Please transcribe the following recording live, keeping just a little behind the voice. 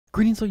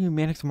Greetings all you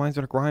manics and minds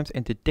on Grimes,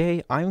 and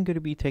today I'm going to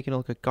be taking a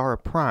look at Gara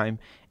Prime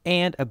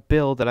and a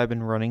build that I've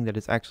been running that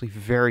is actually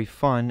very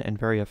fun and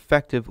very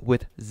effective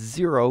with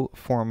zero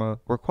Forma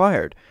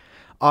required.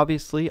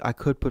 Obviously, I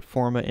could put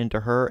Forma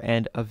into her,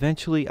 and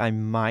eventually I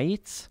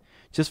might,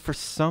 just for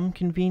some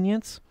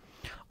convenience.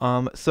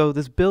 So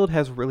this build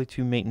has really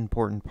two main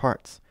important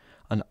parts: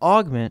 an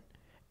augment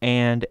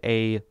and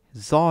a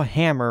Zaw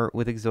hammer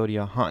with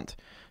Exodia hunt.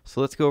 So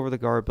let's go over the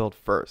Gara build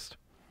first.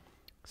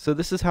 So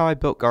this is how I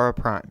built Gara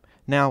Prime.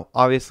 Now,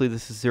 obviously,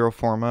 this is zero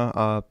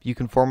Forma. You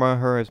can Forma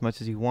her as much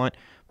as you want,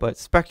 but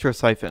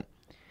spectrosiphon.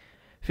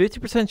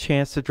 50%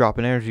 chance to drop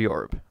an energy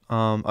orb.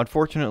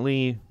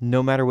 Unfortunately,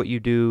 no matter what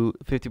you do,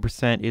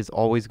 50% is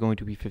always going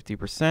to be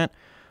 50%.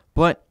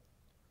 But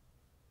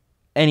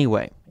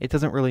anyway, it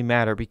doesn't really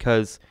matter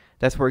because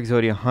that's where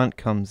Exodia Hunt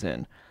comes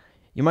in.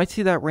 You might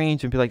see that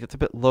range and be like, that's a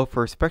bit low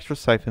for a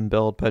spectrosiphon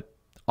build, but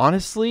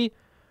honestly,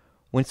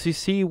 once you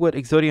see what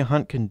Exodia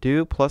Hunt can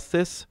do, plus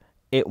this,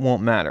 it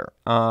won't matter.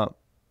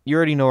 You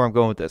already know where I'm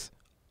going with this.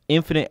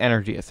 Infinite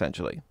energy,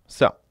 essentially.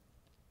 So,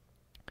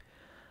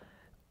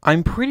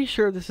 I'm pretty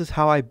sure this is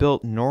how I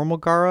built normal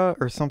Gara,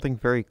 or something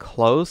very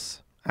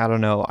close. I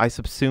don't know. I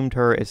subsumed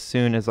her as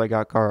soon as I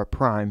got Gara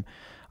Prime.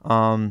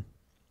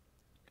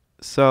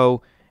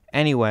 So,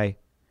 anyway,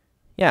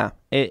 yeah,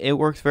 it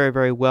works very,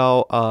 very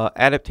well.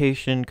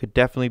 Adaptation could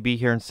definitely be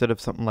here instead of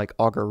something like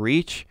Augur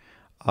Reach,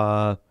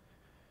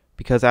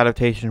 because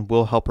adaptation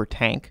will help her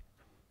tank.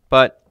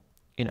 But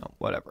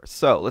whatever.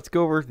 So let's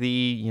go over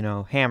the,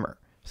 hammer.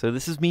 So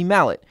this is me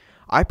mallet.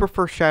 I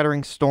prefer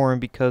Shattering Storm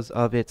because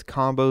of its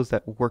combos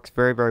that works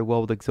very, very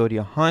well with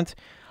Exodia Hunt.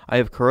 I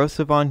have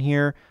Corrosive on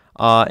here,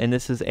 and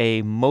this is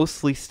a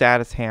mostly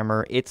status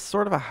hammer. It's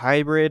sort of a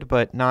hybrid,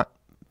 but not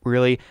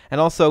really.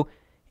 And also,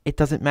 it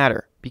doesn't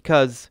matter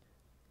because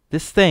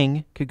this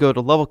thing could go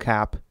to level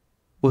cap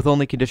with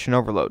only Condition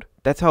Overload.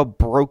 That's how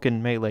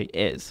broken melee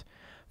is.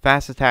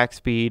 Fast attack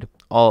speed,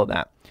 all of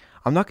that.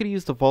 I'm not going to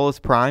use the Volnus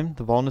Prime,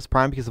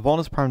 because the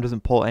Volnus Prime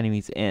doesn't pull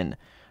enemies in.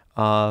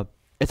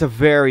 It's a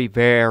very,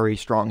 very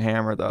strong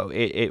hammer, though.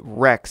 It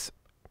wrecks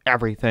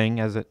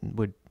everything as it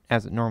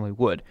normally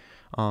would.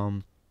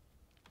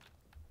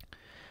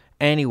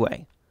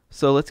 Anyway,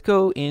 so let's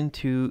go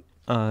into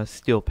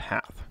Steel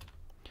Path.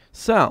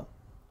 So,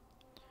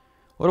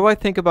 what do I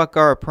think about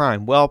Gara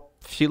Prime? Well,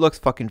 she looks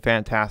fucking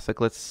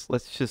fantastic. Let's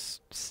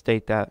just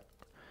state that.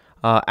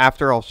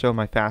 After I'll show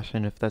my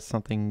fashion if that's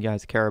something you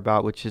guys care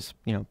about, which is,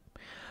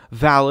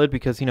 valid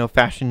because,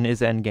 fashion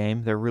is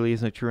endgame. There really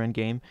isn't a true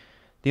endgame.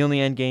 The only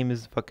endgame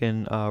is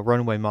fucking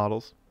runway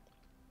models.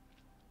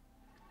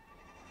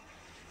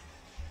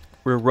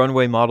 We're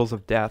runway models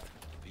of death.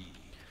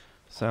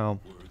 So,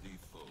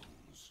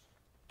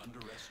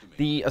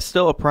 the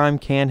Astilla Prime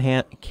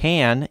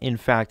can in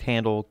fact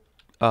handle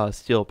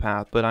Steel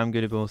Path, but I'm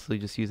going to be mostly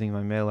just using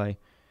my melee.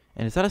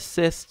 And is that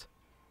assist?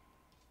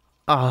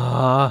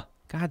 God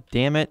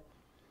damn it.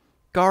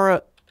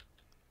 Gara,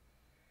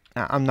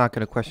 I'm not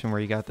going to question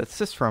where you got that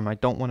assist from. I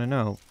don't want to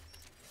know.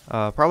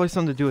 Probably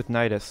something to do with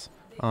Nidus.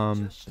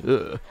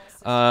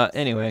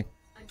 Anyway.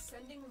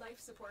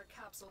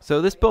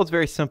 So this build's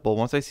very simple.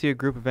 Once I see a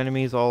group of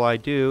enemies, all I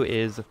do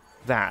is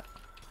that.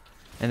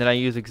 And then I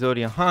use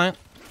Exodia Hunt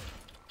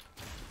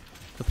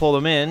to pull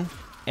them in,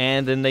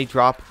 and then they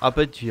drop a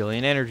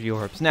bajillion energy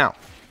orbs. Now,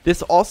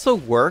 this also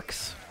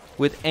works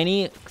with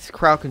any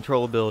crowd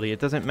control ability.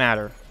 It doesn't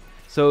matter.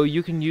 So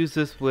you can use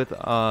this with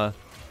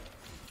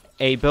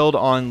a build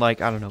on, like,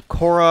 I don't know,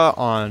 Korra,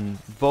 on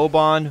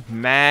Vauban,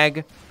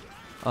 Mag,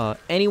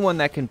 anyone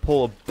that can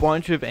pull a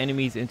bunch of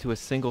enemies into a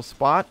single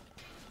spot.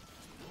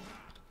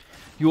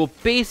 You will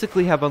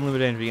basically have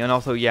unlimited energy. And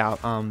also, yeah,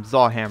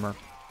 Zaw hammer.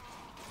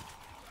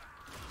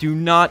 Do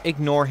not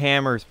ignore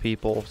hammers,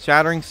 people.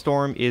 Shattering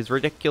Storm is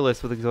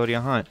ridiculous with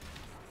Exodia Hunt.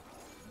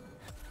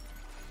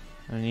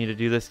 I need to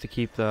do this to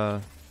keep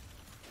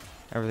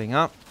everything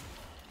up.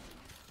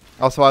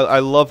 Also, I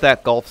love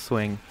that golf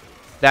swing.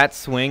 That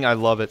swing, I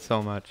love it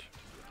so much.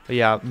 But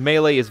yeah,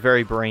 melee is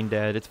very brain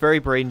dead. It's very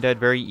brain dead,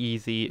 very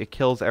easy. It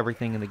kills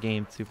everything in the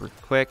game super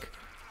quick.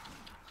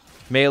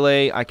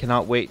 Melee, I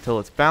cannot wait till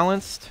it's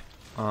balanced.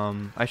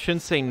 I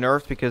shouldn't say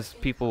nerf because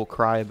people will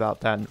cry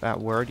about that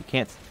word. You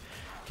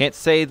can't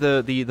say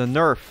the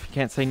nerf. You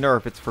can't say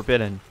nerf. It's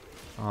forbidden.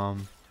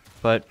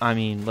 But I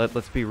mean,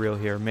 let's be real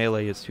here.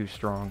 Melee is too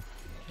strong.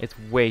 It's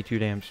way too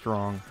damn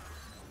strong.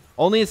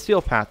 Only in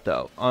Steel Path,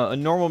 though.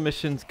 In normal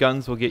missions,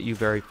 guns will get you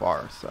very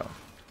far, so.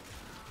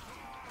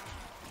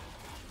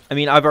 I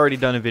mean, I've already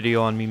done a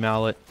video on me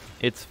mallet.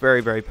 It's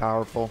very, very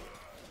powerful.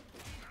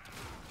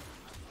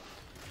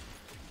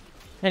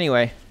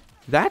 Anyway,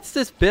 that's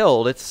this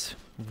build. It's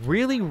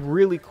really,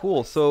 really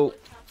cool. So,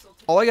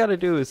 all I gotta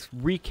do is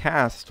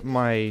recast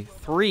my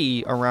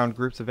 3 around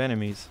groups of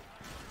enemies.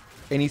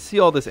 And you see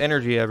all this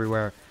energy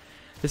everywhere.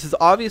 This is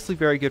obviously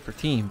very good for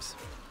teams.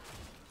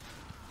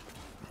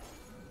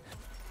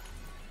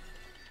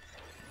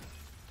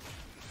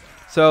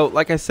 So,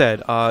 like I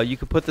said, you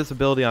could put this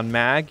ability on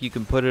Mag. You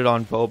can put it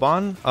on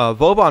Vauban.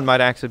 Vauban might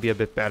actually be a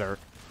bit better,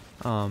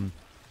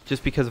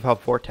 just because of how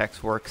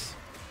Vortex works.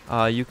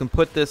 You can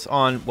put this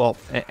on, well,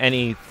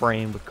 any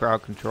frame with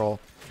crowd control.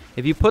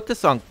 If you put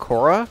this on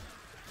Korra,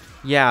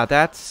 yeah,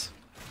 that's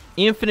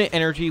infinite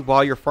energy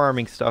while you're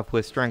farming stuff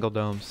with Strangle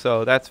Dome.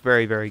 So that's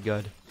very, very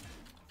good.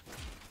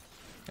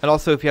 And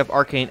also, if you have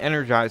Arcane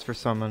Energize for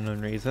some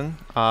unknown reason,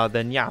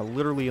 then yeah,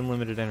 literally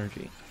unlimited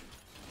energy.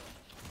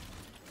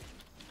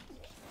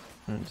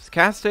 And just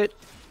cast it.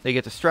 They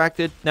get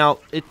distracted. Now,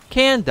 it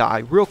can die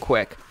real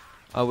quick,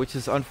 which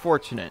is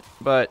unfortunate,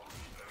 but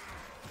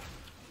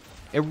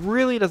it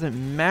really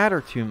doesn't matter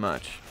too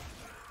much.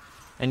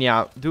 And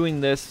yeah,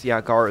 doing this,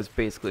 yeah, Gara is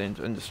basically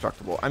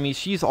indestructible. I mean,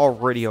 she's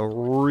already a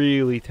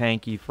really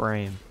tanky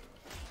frame.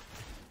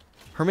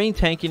 Her main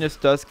tankiness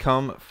does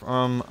come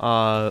from,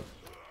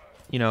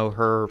 you know,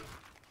 her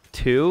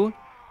 2,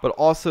 but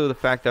also the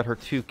fact that her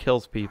 2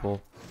 kills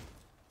people.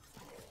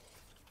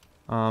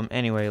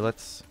 Anyway,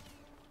 let's...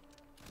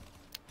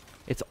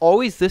 It's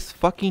always this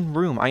fucking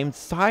room. I am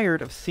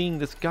tired of seeing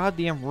this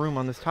goddamn room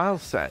on this tile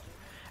set.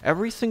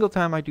 Every single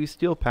time I do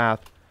Steel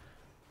Path,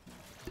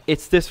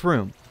 it's this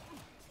room.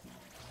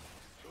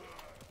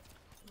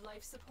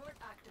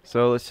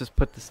 So let's just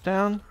put this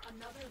down.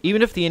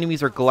 Even if the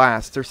enemies are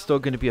glass, they're still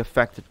going to be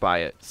affected by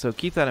it. So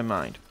keep that in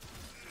mind.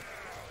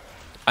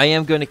 I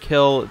am going to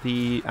kill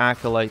the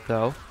Acolyte,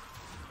 though.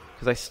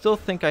 Because I still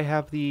think I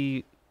have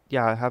the...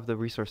 Yeah, I have the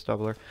resource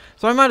doubler.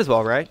 So I might as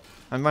well, right?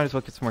 I might as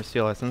well get some more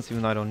steel essence,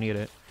 even though I don't need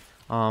it.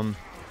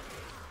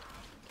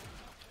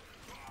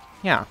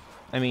 Yeah.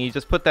 I mean, you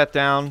just put that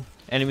down.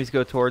 Enemies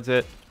go towards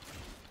it.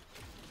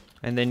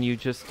 And then you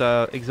just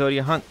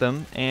Exodia hunt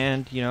them.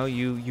 And, you know,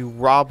 you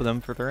rob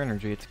them for their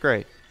energy. It's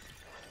great.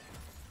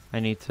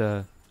 I need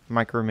to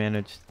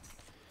micromanage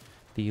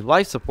the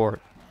life support.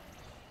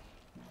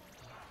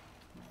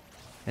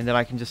 And then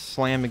I can just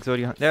slam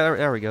Exodia hunt.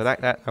 There we go.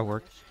 That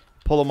worked.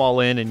 Pull them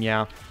all in, and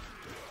yeah.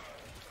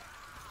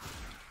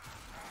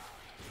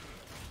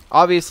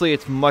 Obviously,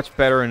 it's much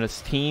better in a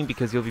team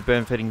because you'll be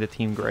benefiting the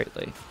team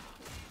greatly.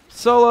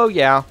 Solo,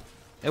 yeah,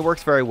 it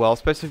works very well,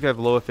 especially if you have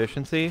low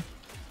efficiency.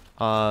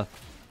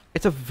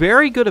 It's a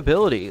very good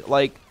ability.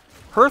 Like,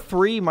 her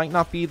 3 might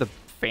not be the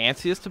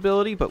fanciest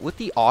ability, but with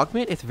the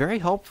augment, it's very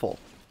helpful.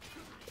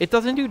 It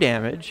doesn't do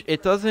damage.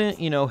 It doesn't,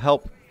 you know,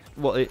 help.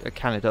 Well, it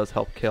kind of does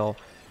help kill.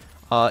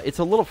 It's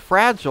a little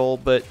fragile,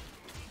 but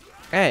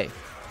hey.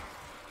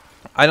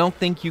 I don't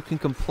think you can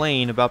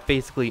complain about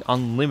basically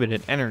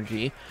unlimited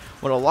energy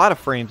when a lot of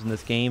frames in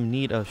this game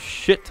need a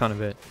shit ton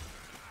of it.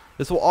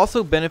 This will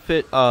also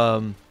benefit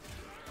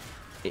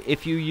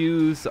if you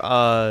use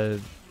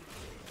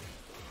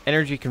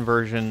energy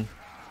conversion,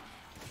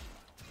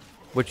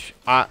 which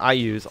I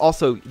use.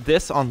 Also,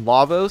 this on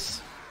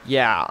Lavos,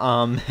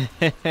 yeah,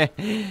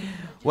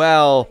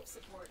 well,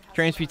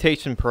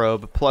 transmutation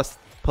probe plus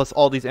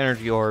all these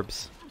energy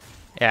orbs,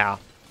 yeah.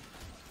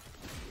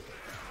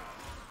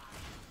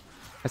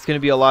 It's going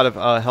to be a lot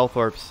of health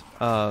orbs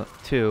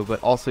too,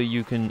 but also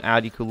you can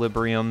add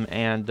equilibrium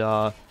and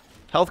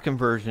health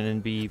conversion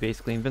and be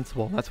basically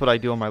invincible. That's what I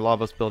do on my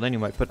Lavos build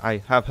anyway, but I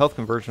have health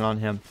conversion on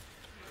him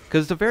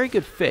because it's a very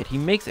good fit. He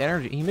makes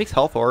energy, he makes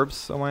health orbs,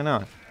 so why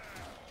not?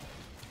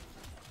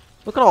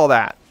 Look at all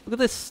that. Look at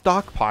this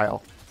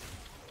stockpile.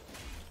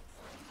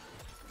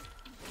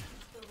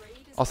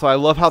 Also, I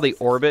love how they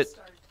orbit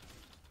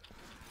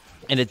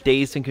in a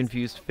dazed and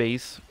confused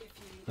face.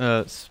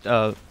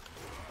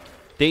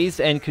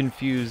 Dazed and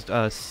confused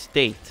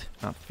state,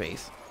 not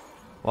face,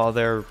 while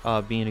they're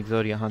being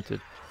Exodia hunted.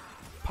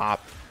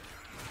 Pop.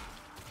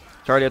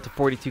 It's already up to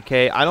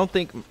 42k. I don't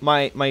think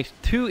my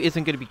 2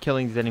 isn't going to be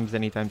killing these enemies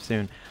anytime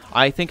soon.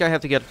 I think I have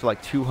to get up to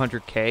like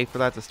 200k for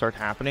that to start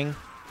happening.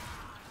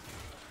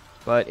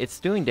 But it's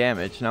doing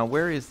damage. Now,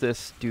 where is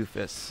this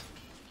doofus?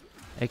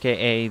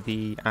 AKA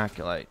the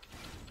Acolyte.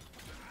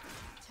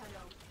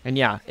 And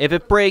yeah, if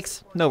it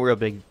breaks, no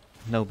big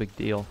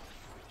deal.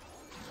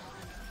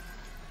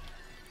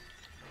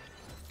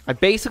 I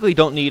basically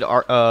don't need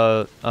our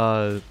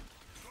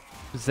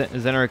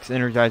Xenaric's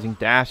Energizing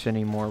Dash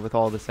anymore with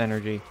all this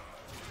energy.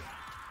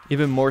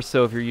 Even more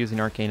so if you're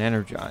using Arcane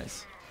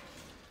Energize.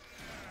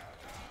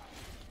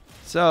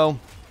 So,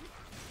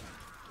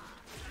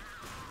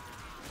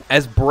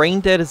 as brain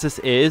dead as this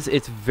is,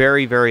 it's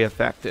very, very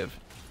effective.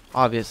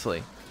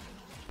 Obviously.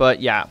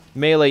 But yeah,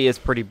 melee is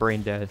pretty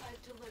brain dead.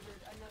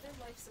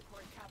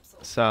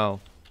 So...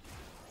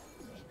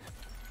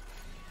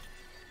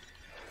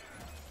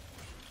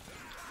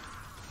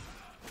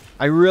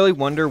 I really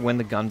wonder when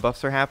the gun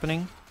buffs are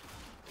happening.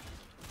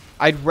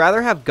 I'd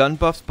rather have gun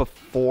buffs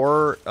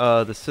before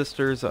the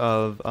Sisters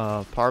of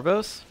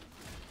Parvos,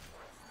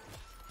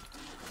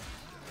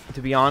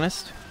 to be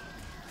honest.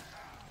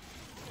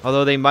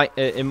 Although they might,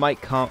 it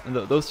might come.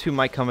 Those two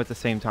might come at the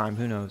same time.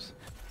 Who knows?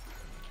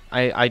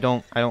 I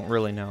don't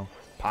really know.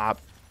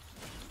 Pop.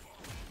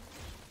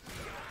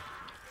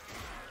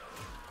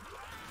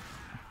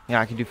 Yeah,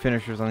 I can do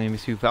finishers on the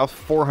enemies too. That was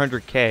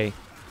 400k.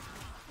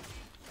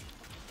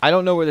 I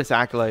don't know where this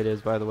Acolyte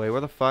is, by the way. Where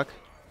the fuck?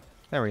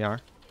 There we are.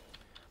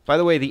 By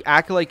the way, the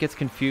Acolyte gets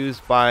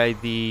confused by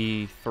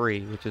the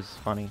 3, which is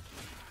funny.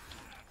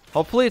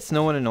 Hopefully it's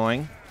no one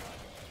annoying.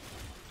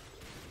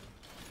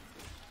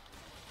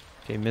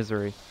 Okay,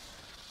 misery.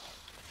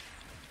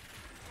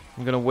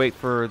 I'm gonna wait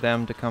for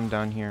them to come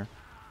down here.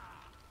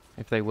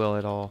 If they will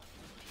at all.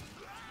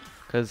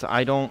 Because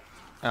I don't...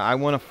 I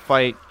want to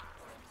fight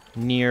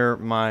near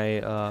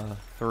my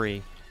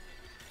 3.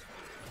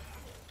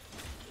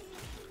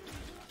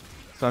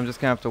 So I'm just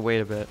gonna have to wait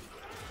a bit.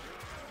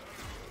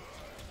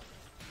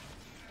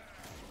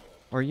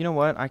 Or you know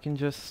what? I can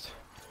just...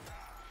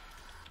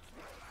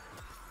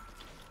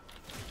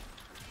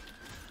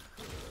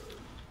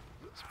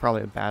 It's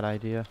probably a bad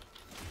idea.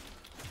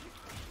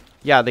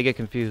 Yeah, they get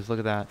confused. Look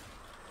at that.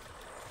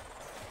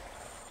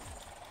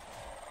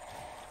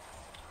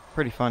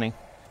 Pretty funny.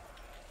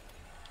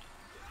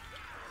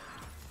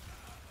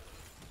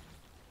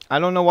 I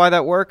don't know why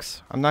that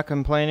works. I'm not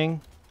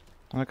complaining.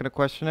 I'm not going to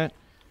question it.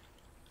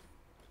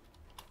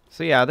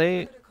 So yeah,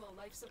 they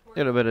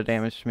did a bit of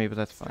damage to me, but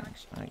that's fine.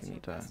 I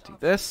need to do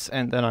this,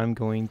 and then I'm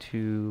going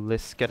to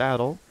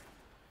skedaddle.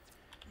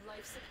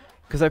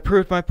 Because I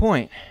proved my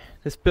point.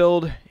 This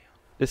build,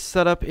 this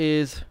setup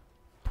is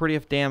pretty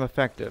damn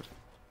effective.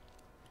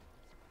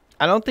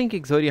 I don't think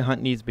Exodia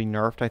Hunt needs to be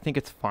nerfed. I think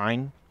it's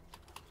fine.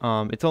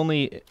 It's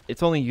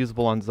only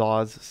usable on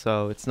Zaws,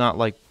 so it's not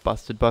like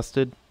busted.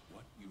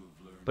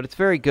 But it's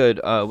very good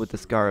with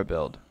this Gara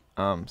build.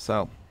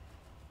 So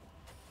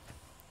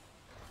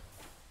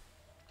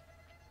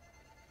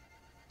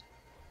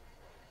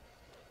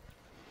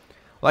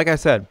like I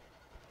said,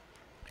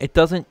 it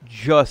doesn't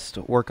just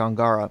work on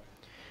Gara.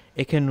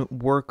 It can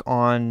work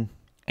on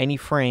any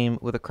frame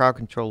with a crowd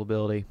control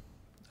ability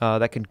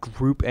that can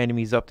group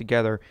enemies up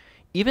together.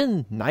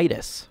 Even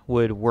Nidus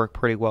would work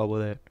pretty well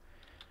with it.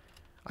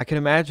 I can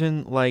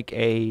imagine like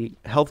a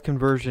health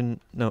conversion,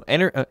 no,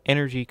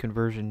 energy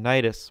conversion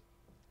Nidus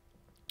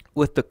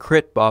with the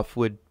crit buff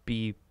would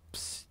be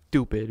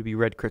stupid. It'd be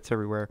red crits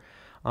everywhere.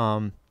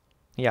 Yeah,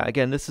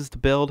 again, this is the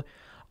build.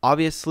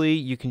 Obviously,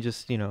 you can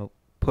just, you know,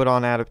 put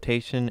on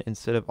adaptation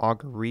instead of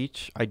augur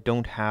reach. I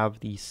don't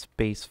have the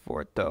space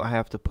for it, though. I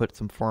have to put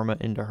some forma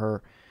into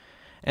her.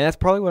 And that's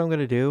probably what I'm going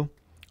to do.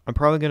 I'm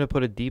probably going to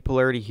put a D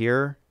polarity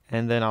here,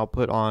 and then I'll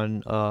put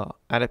on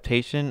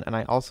adaptation, and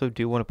I also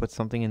do want to put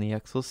something in the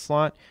Exos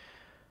slot.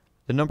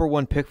 The number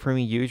one pick for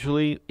me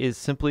usually is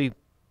simply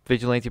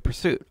Vigilante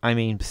Pursuit. I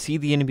mean, see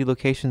the enemy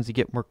locations, you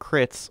get more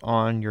crits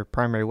on your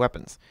primary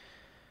weapons.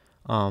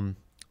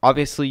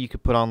 Obviously, you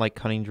could put on like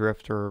Cunning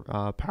Drift or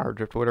Power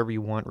Drift, whatever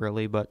you want,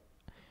 really. But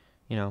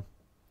you know,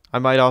 I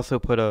might also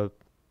put a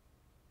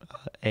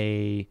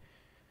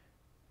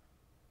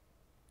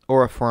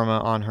Aura Forma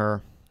on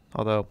her,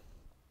 although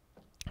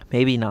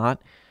maybe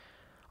not.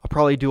 I'll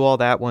probably do all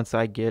that once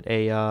I get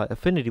a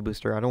affinity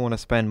booster. I don't want to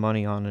spend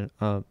money on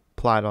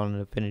applied on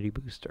an affinity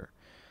booster.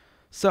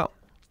 So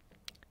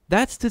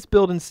that's this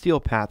build in Steel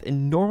Path.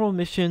 In normal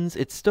missions,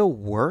 it still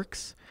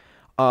works.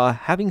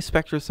 Having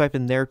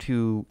spectrosiphon there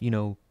to, you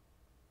know,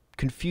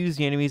 confuse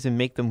the enemies and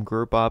make them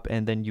group up,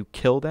 and then you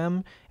kill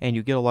them and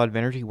you get a lot of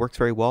energy works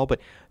very well.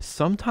 But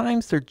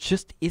sometimes there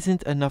just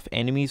isn't enough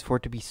enemies for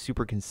it to be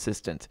super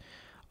consistent.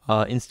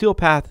 In Steel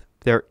Path,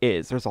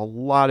 there's a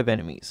lot of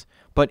enemies,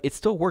 but it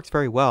still works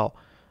very well.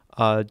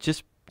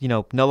 Just, you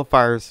know,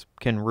 nullifiers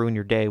can ruin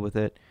your day with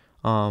it.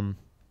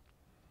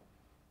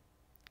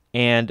 And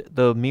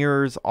the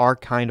mirrors are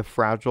kind of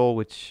fragile,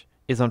 which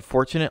is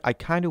unfortunate. I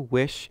kind of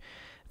wish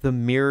the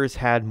mirrors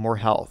had more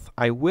health.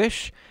 I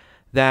wish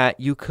that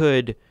you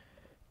could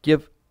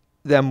give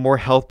them more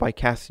health by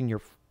casting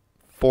your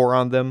 4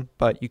 on them,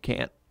 but you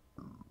can't.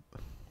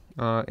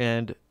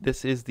 And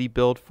this is the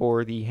build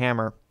for the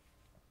hammer.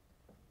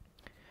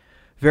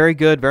 Very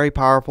good, very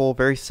powerful,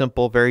 very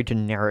simple, very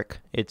generic.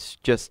 It's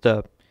just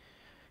a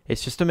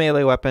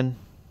melee weapon.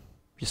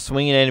 Just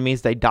swinging at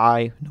enemies, they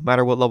die, no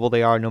matter what level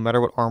they are, no matter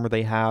what armor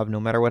they have, no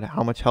matter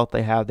how much health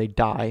they have, they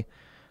die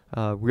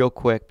real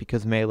quick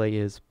because melee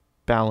is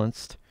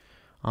balanced.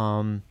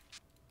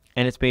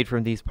 And it's made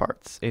from these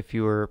parts, if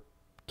you were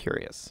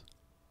curious.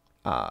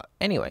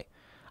 Anyway,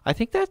 I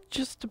think that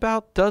just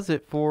about does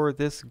it for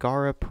this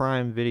Gara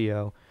Prime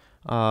video.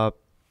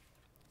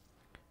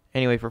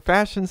 Anyway, for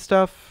fashion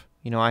stuff,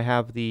 you know, I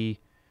have the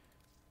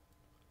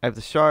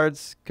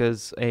shards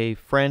because a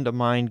friend of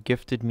mine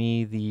gifted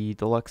me the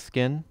deluxe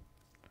skin.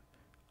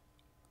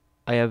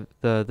 I have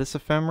this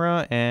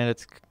ephemera, and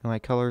my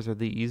colors are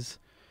these.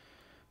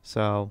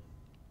 So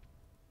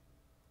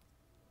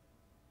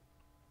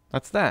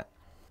that's that.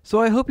 So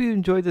I hope you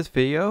enjoyed this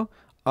video.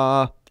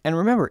 And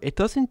remember, it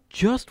doesn't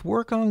just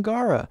work on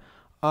Gara.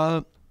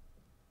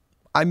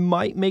 I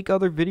might make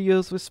other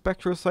videos with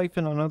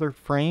spectrosiphon on other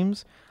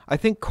frames. I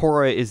think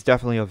Korra is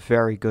definitely a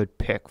very good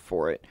pick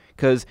for it,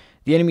 because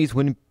the enemies,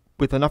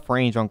 with enough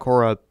range on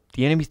Korra,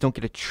 the enemies don't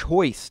get a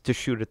choice to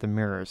shoot at the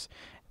mirrors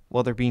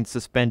while they're being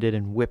suspended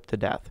and whipped to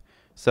death.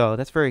 So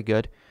that's very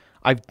good.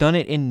 I've done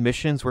it in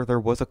missions where there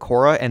was a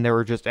Korra and there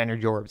were just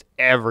energy orbs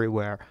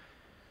everywhere.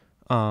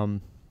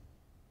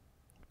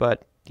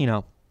 But, you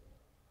know,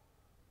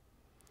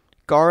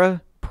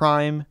 Gara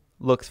Prime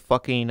looks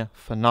fucking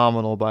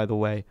phenomenal, by the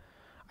way.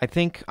 I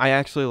think I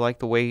actually like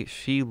the way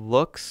she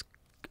looks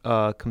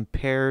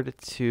compared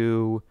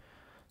to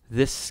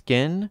this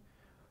skin.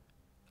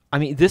 I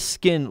mean, this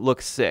skin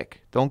looks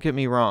sick. Don't get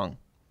me wrong,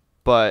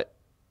 but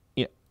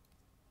you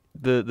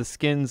know, the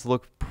skins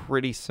look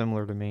pretty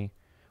similar to me,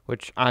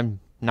 which I'm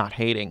not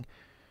hating.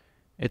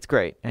 It's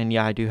great, and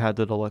yeah, I do have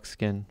the deluxe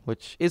skin,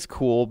 which is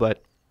cool,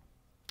 but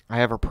I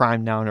have her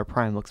prime now, and her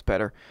prime looks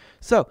better.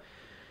 So,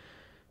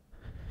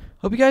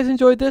 hope you guys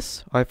enjoyed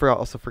this. Oh,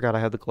 also forgot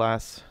I have the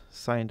glass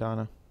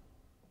Syandana.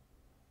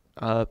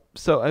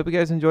 So I hope you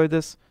guys enjoyed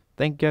this.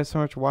 Thank you guys so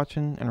much for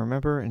watching, and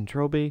remember, in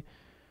Trilby,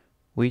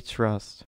 we trust.